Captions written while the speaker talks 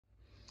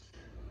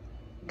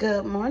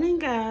Good morning,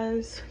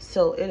 guys.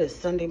 So it is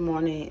Sunday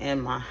morning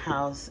in my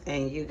house,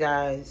 and you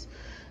guys,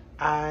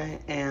 I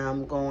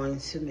am going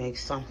to make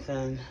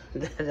something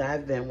that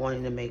I've been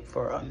wanting to make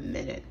for a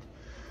minute.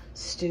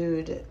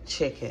 Stewed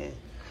chicken.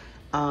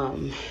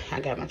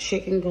 I got my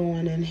chicken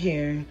going in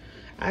here.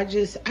 I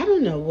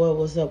don't know what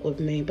was up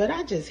with me, but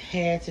I just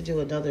had to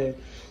do another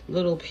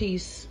little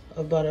piece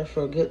of butter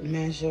for good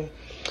measure.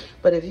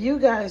 But if you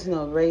guys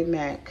know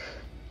Mack,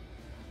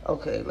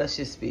 okay, let's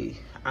just be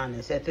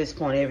honest. At this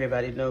point,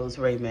 everybody knows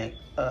Mack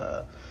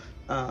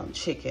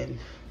chicken.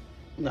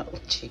 No,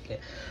 chicken.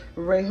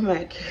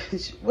 Mack,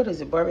 what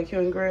is it, barbecue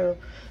and grill?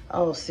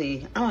 Oh,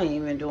 see, I ain't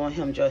even doing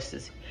him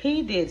justice.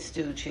 He did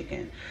stewed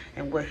chicken.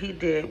 And what he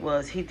did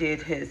was he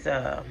did his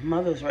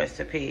mother's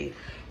recipe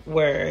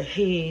where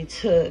he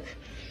took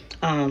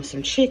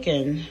some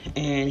chicken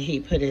and he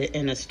put it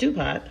in a stew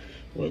pot,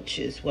 which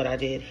is what I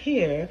did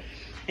here.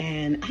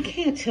 And I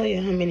can't tell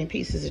you how many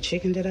pieces of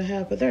chicken that I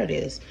have, but there it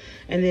is.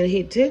 And then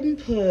he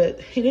didn't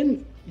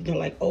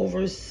like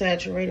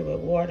oversaturate it with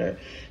water.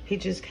 He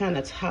just kind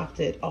of topped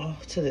it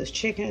off to this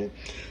chicken.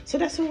 So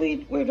that's what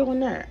we're doing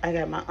there. I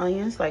got my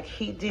onions like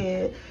he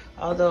did,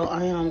 although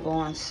I am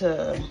going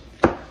to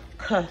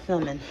cut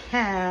them in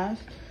half.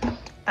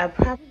 I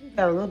probably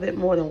got a little bit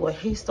more than what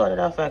he started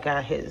off. I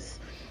got his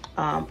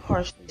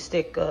parsley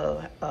stick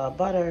of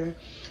butter.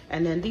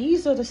 And then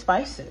these are the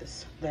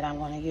spices that I'm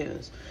going to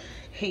use.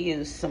 He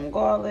used some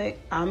garlic.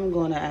 I'm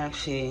going to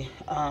actually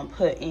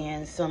put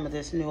in some of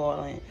this New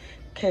Orleans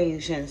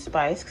Cajun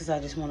spice because I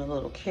just want a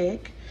little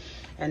kick.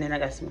 And then I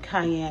got some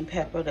cayenne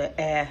pepper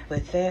to add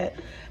with that.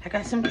 I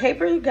got some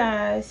capers,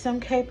 guys, some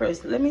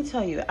capers. Let me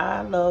tell you, I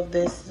love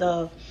this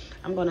stuff.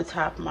 I'm going to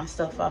top my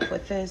stuff off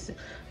with this.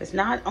 It's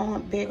not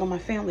big on my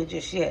family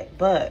just yet,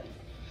 but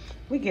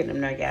we getting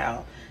them there,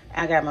 y'all.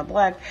 I got my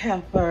black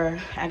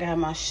pepper. I got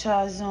my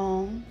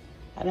Sazon.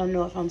 I don't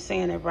know if I'm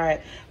saying it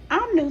right.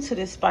 I'm new to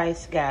this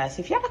spice, guys.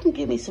 If y'all can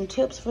give me some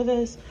tips for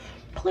this,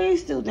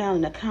 please do down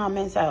in the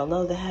comments. I would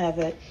love to have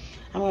it.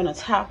 I'm going to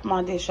top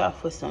my dish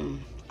off with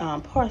some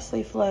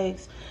parsley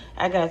flakes.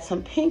 I got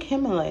some pink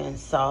Himalayan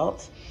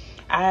salt.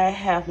 I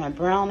have my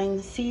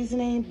browning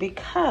seasoning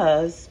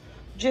because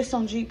just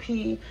on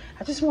GP,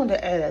 I just wanted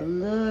to add a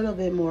little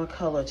bit more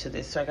color to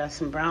this. So I got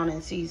some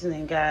browning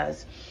seasoning,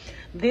 guys.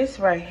 This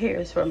right here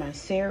is for my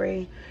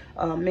sari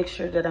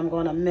mixture that I'm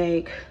going to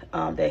make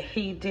that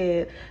he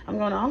did. I'm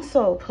going to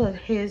also put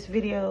his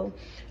video,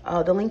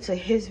 the link to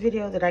his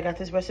video that I got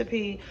this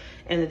recipe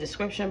in the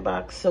description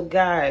box. So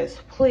guys,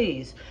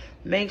 please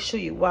make sure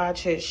you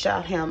watch it.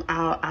 Shout him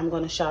out. I'm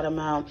going to shout him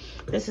out.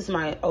 This is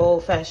my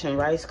old-fashioned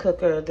rice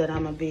cooker that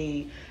I'm going to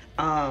be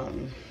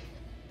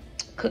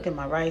cooking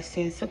my rice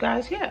in. So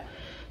guys, yeah.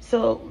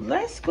 So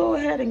let's go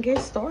ahead and get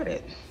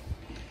started.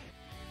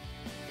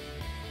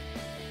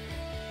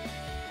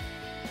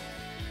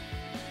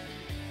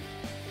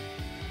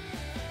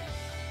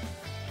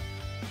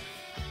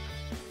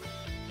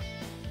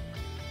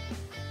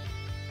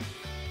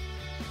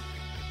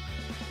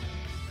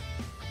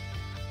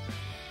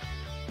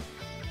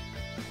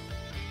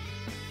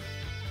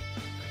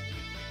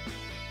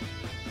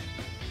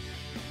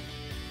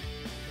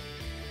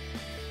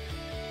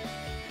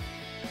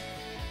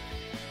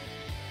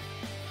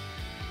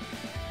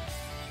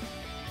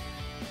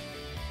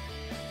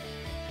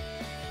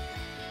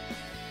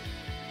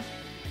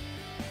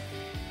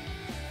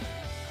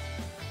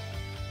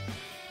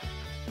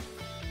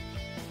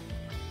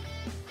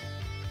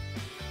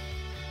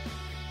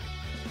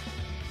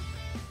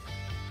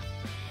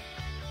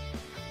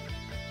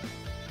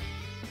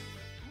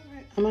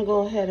 I'm gonna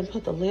go ahead and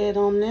put the lid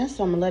on this.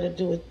 I'm gonna let it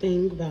do a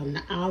thing about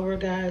an hour,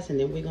 guys, and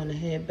then we're gonna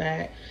head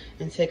back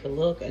and take a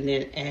look and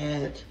then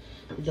add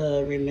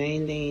the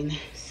remaining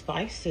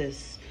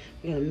spices.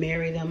 We're gonna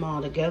marry them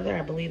all together.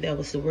 I believe that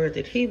was the word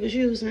that he was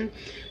using.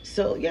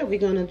 So yeah, we're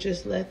gonna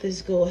just let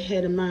this go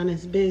ahead and mind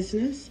its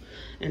business,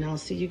 and I'll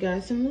see you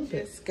guys in a little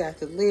bit. Just got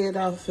the lid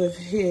off of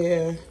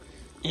here,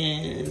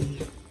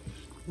 and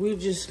we're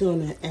just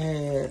gonna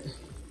add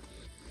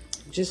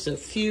just a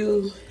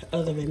few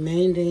of the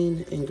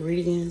remaining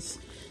ingredients.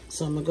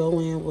 So I'm gonna go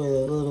in with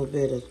a little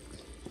bit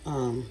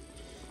of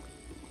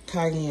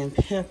cayenne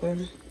pepper,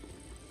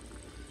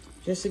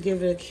 just to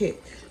give it a kick.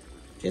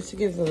 Just to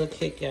give it a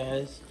kick,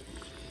 guys.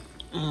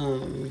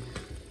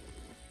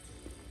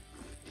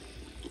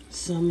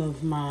 Some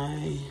of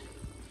my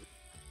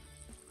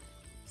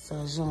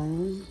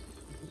Sazon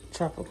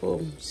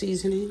tropical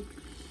seasoning.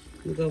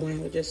 I'm gonna go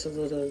in with just a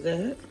little of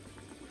that.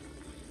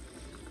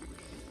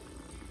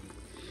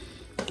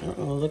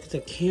 Uh-oh, look at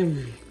the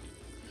camera.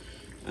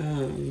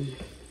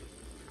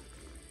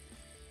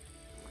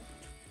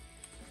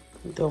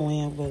 Go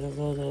in with a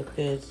little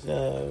bit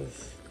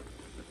of,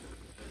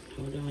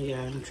 hold on, y'all,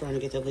 I'm trying to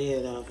get the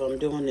lid off. I'm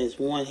doing this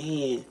one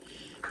hand,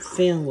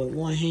 film with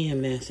one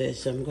hand method,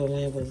 so I'm going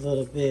in with a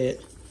little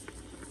bit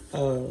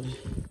of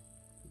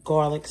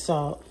garlic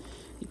salt.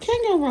 You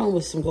can't go wrong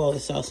with some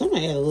garlic salt. So I'm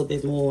gonna add a little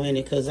bit more in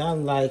it because I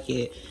like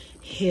it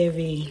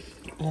heavy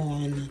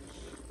on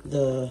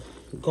the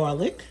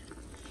garlic.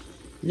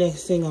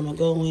 Next thing I'm gonna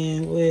go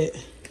in with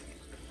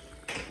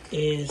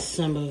is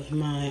some of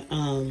my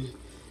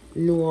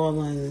New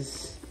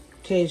Orleans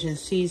Cajun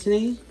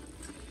seasoning.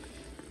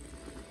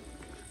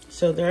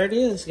 So there it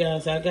is,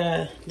 guys. I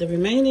got the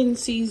remaining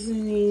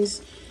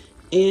seasonings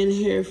in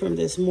here from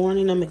this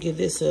morning. I'm gonna give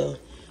this a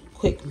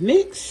quick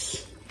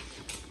mix.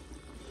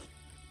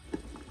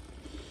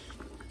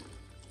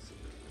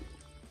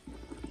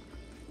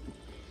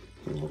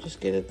 And I'll just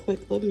get a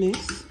quick little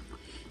mix.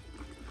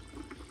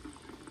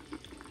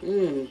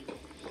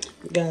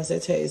 Guys,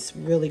 that tastes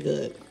really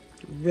good.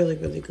 Really,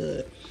 really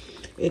good.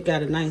 It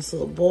got a nice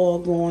little boil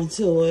going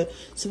to it.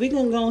 So we're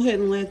going to go ahead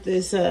and let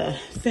this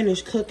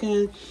finish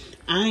cooking.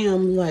 I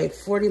am like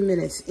 40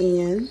 minutes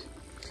in.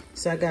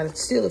 So I got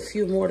still a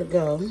few more to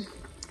go.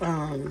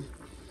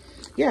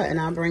 Yeah, and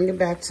I'll bring it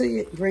back to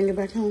you. Bring it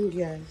back home,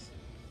 guys.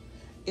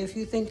 If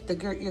you think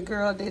your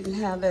girl didn't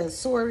have that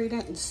sorry.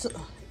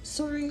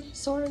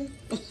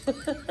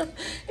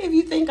 If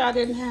you think I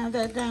didn't have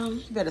that down,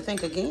 you better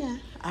think again.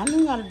 I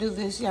knew how to do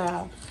this,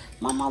 y'all.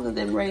 My mother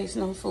didn't raise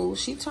no fool.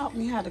 She taught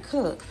me how to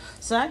cook.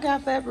 So I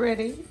got that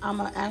ready. I'm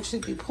going to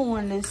actually be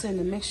pouring this in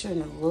the mixture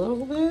in a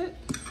little bit.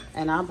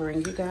 And I'll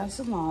bring you guys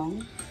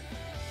along.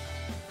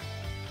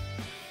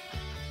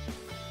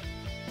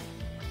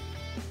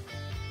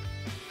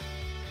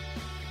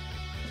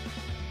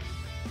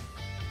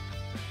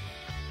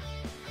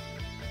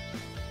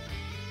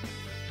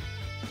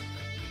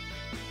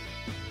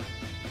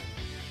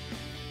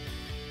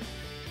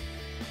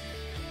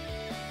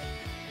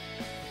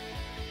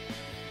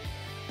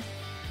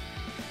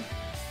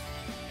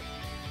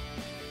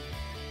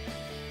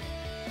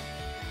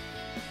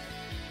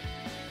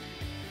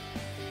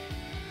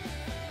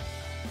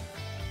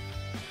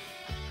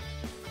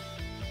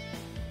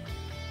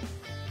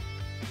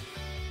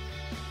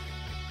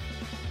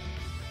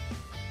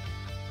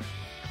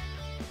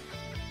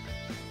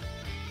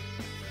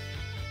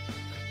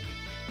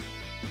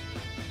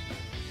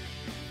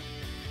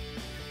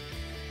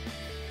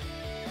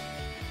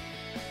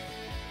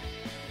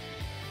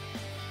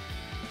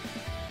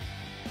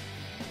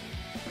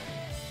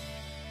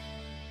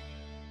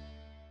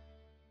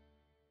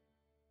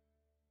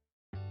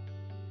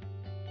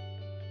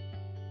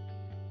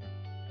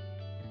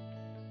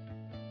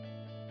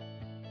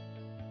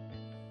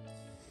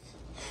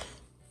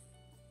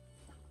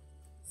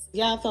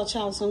 Y'all thought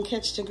y'all was gonna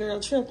catch the girl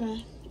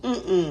tripping?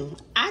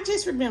 I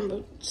just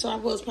remembered, so I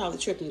was probably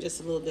tripping just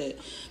a little bit.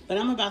 But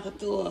I'm about to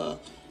throw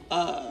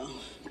a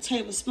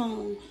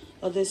tablespoon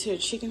of this here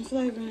chicken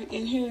flavor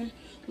in here.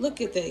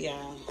 Look at that,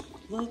 y'all.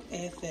 Look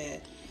at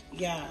that.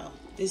 Y'all,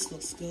 this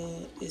looks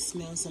good. It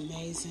smells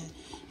amazing.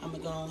 I'm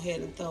gonna go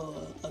ahead and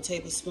throw a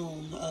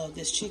tablespoon of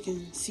this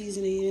chicken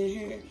seasoning in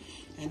here.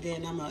 And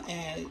then I'm gonna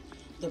add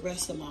the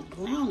rest of my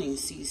browning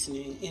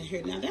seasoning in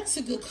here. Now, that's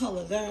a good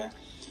color there.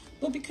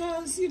 But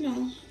because, you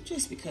know,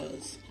 just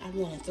because I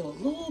want to throw a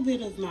little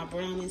bit of my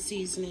browning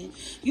seasoning.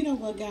 You know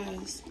what,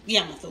 guys?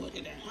 Yeah, I'm going to throw it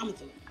in there. I'm going to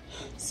throw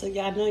it. So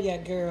y'all know your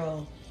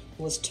girl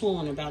was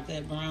torn about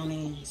that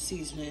browning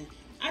seasoning.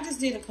 I just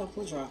did a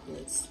couple of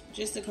droplets.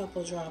 Just a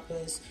couple of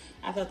droplets.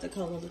 I thought the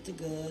color looked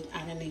good.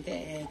 I didn't need to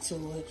add to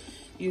it.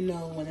 You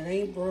know, when it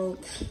ain't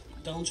broke,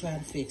 don't try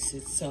to fix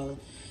it. So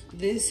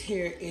this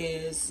here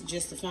is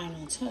just the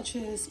final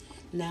touches.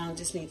 Now I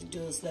just need to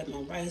do is let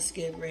my rice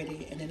get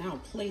ready, and then I'll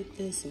plate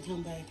this and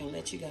come back and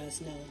let you guys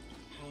know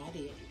how I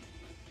did.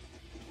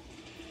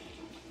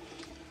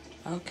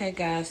 Okay,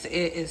 guys, it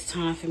is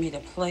time for me to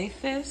plate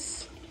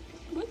this.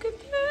 Look at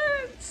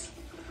that.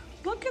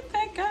 Look at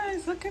that,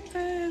 guys. Look at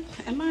that.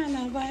 Am I in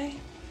that way?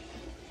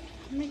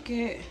 Let me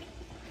get,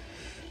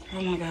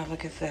 oh my God,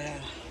 look at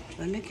that.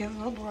 Let me get a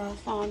little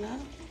broth on that.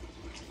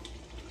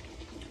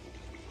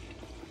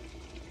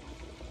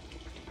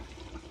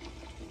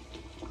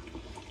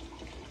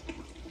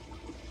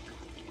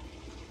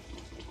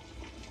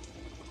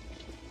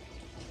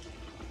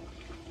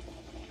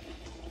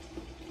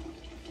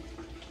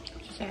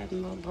 Add a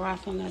little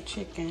broth on that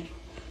chicken.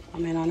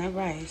 On that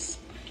rice.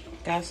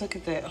 Guys, look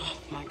at that. Oh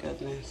my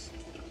goodness.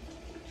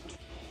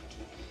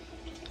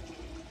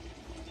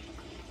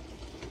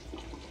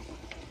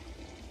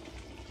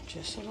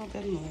 Just a little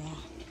bit more.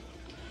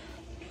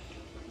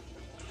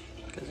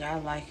 Because I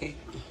like it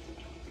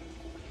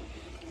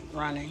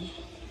running.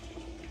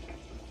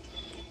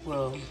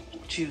 Well,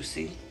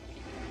 juicy.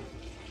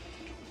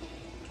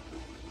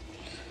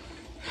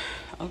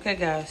 Okay,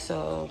 guys,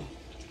 so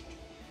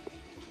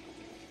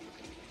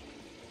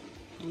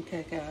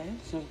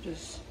I'm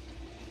just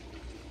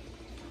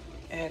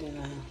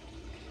adding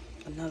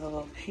another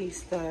little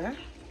piece there.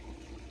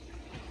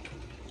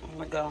 I'm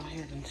gonna go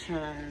ahead and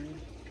turn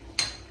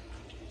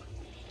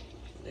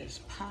this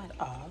pot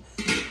off.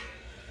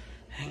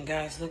 And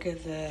guys, look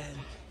at that.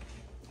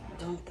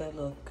 Don't that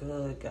look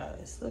good,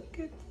 guys? Look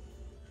at,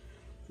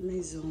 let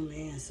me zoom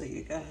in so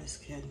you guys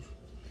can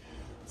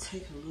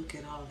take a look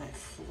at all that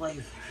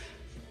flavor.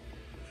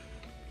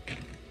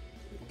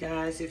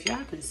 Guys, if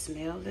y'all can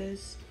smell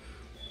this,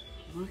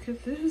 look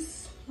at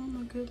this. Oh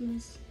my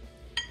goodness.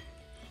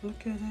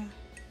 Look at it.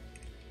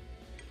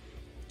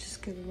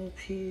 Just get a little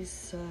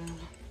piece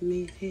of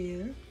meat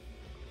here.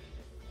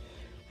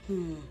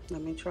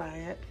 Let me try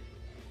it.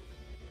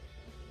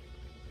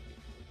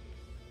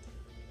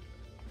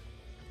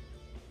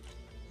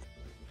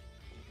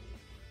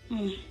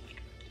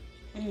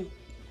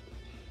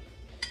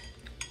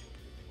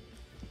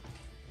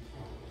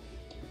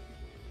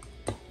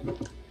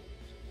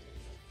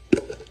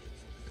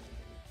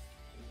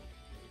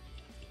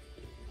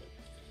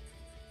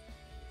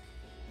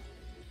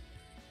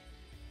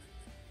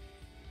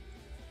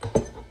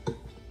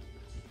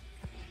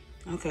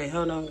 Okay,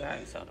 hold on,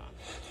 guys. Hold on.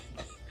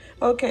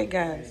 Okay,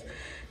 guys.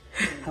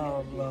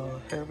 Oh,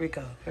 Lord. Here we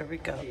go. Here we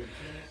go.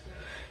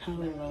 Oh,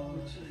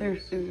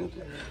 Lord.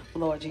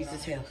 Lord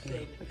Jesus, help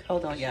me.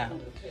 Hold on, y'all.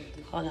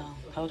 Hold on.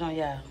 Hold on,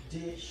 y'all.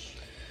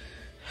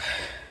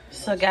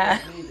 So,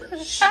 guys.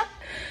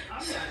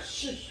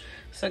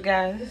 So,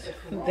 guys,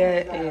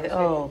 that is...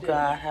 Oh,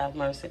 God, have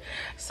mercy.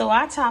 So,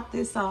 I topped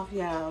this off,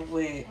 y'all,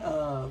 with...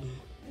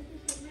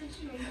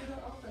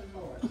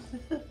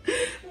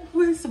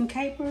 with some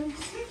capers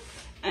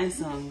and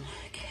some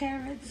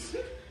carrots,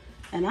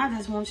 and I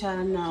just want y'all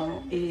to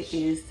know it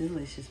is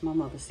delicious. My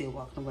mother's still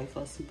walking away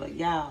for some, but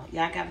y'all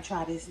gotta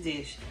try this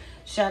dish.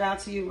 Shout out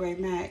to you,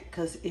 Mack,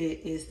 because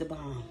it is the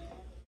bomb.